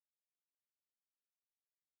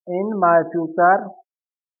In my future,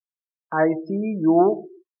 I see you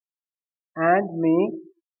and me.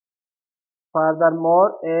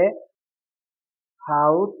 Furthermore, a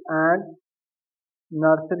house and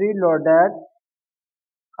nursery loaded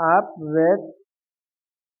up with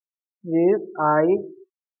trees. I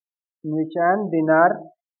envision dinner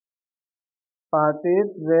parties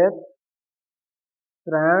with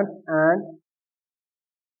friends and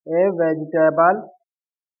a vegetable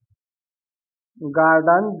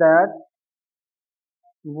garden that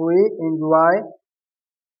we enjoy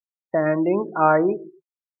tending. I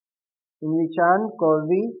envision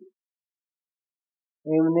cozy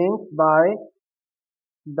evenings by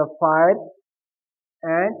the fire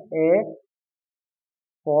and a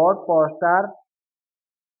four-poster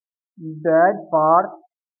bed for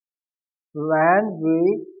when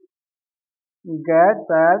we get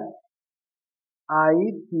sad. I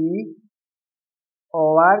see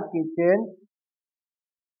our kitchen,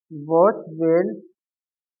 which will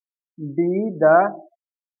be the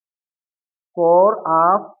core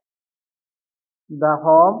of the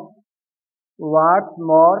home. What's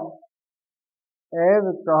more, a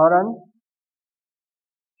Victorian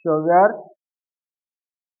sugar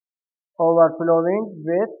overflowing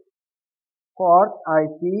with course I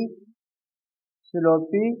see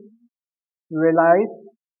slowly realized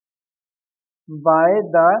by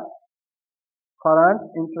the current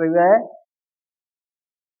entryway.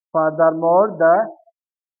 Furthermore, the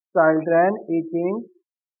children eating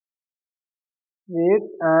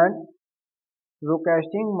sweets and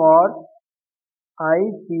requesting more. I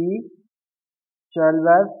see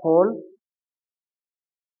shelves full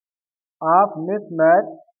of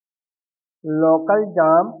mismatched local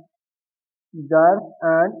jam jars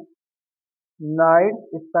and nights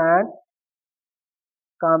spent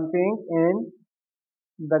camping in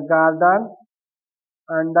the garden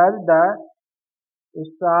under the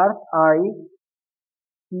stars. I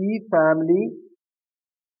see family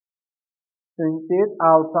printed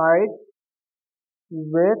outside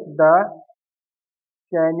with the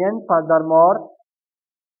canyon. Furthermore,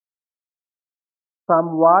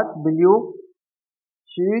 somewhat blue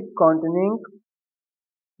sheet containing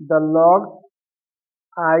the logs.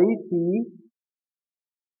 I see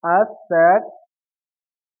us sat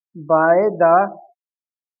by the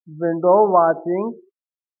window watching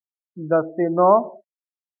the snow.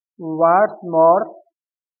 What's more,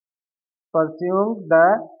 pursuing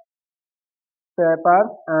the papers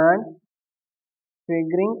and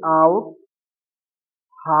figuring out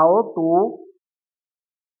how to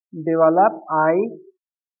develop. I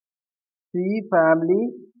see family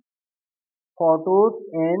photos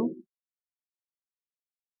in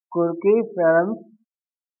quirky films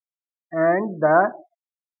and the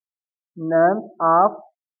names of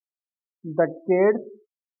the kids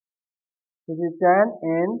written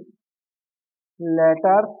in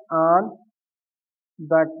letters on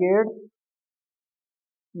the kids'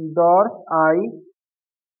 doors. I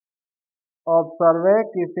observe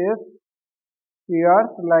kisses, tears,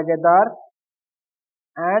 together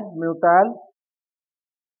and mutual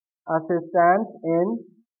assistance in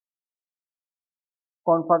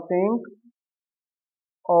comforting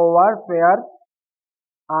our fear.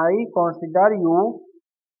 I consider you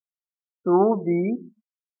to be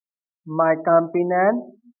my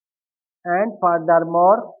companion and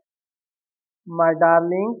furthermore, my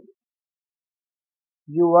darling,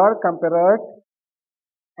 your comfort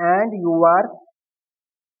and your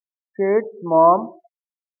kid's mom.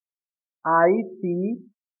 I see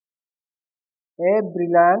a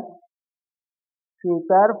brilliant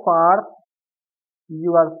future for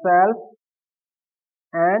yourself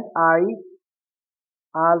and I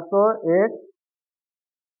also it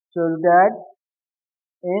shielded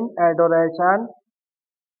in adoration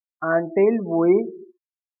until we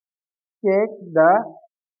take the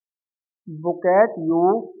bouquet.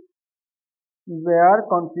 You were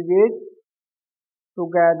conceived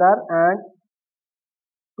together and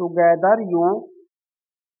together you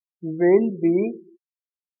will be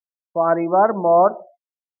forevermore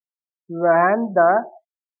when the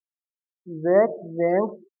wet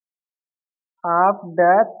wings of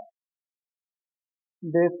death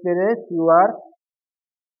disperse your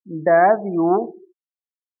days. You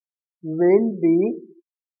will be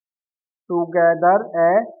together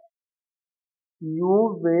as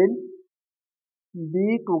you will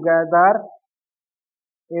be together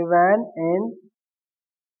even in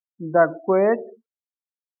the quiet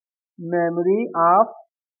memory of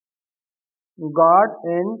God.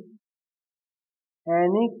 In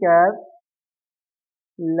any case,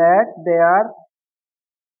 let there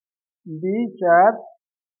be church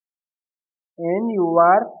in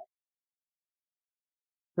your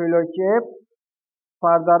fellowship.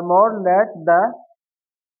 Furthermore, let the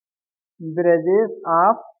bridges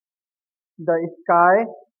of the sky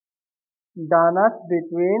dance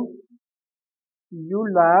between you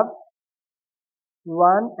love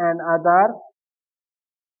one another,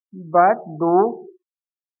 but do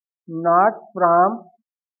not from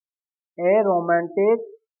a romantic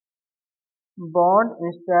bond.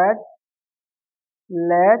 Instead,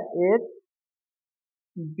 let it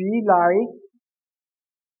be like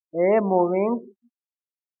a moving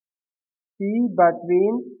sea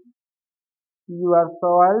between your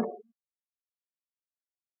souls.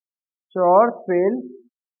 Shores fill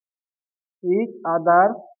each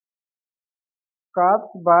other's cups,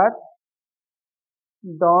 but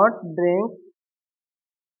don't drink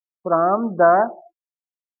from the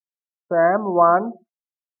same one.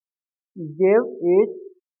 Give each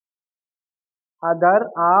other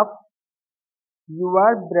of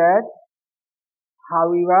your bread,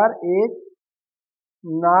 however, is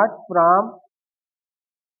not from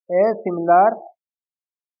a similar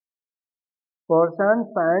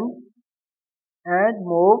portion. And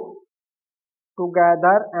move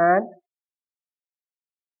together and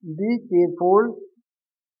be cheerful.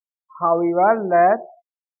 However, let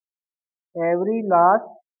every last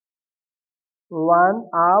one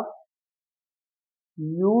of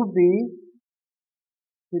you be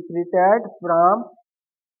separated from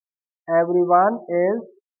everyone else.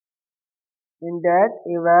 In that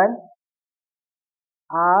even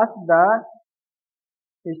as the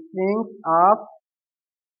strings of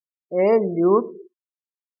a lute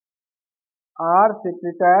are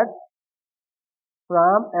separated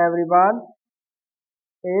from everyone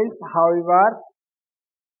else. However,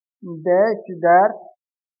 they shudder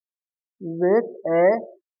with a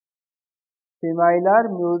similar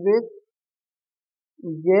music.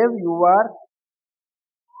 Give your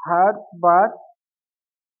heart, but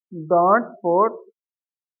don't put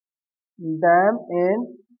them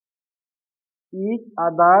in each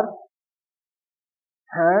other's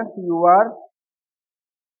hands. Your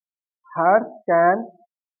heart can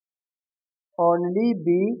only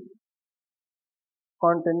be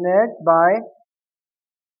contained by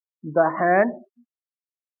the hand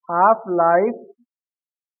of life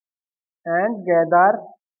and gather,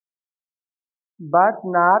 but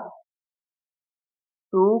not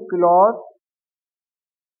too close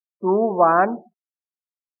to one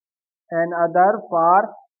another,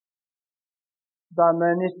 for the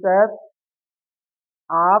ministers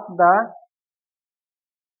of the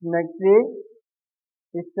necessary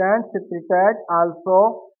stand separated.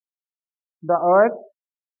 Also, the earth,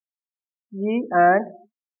 sea, and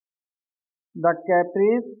the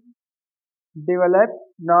caprice develop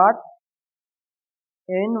not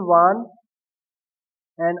in one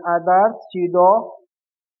another's shadow.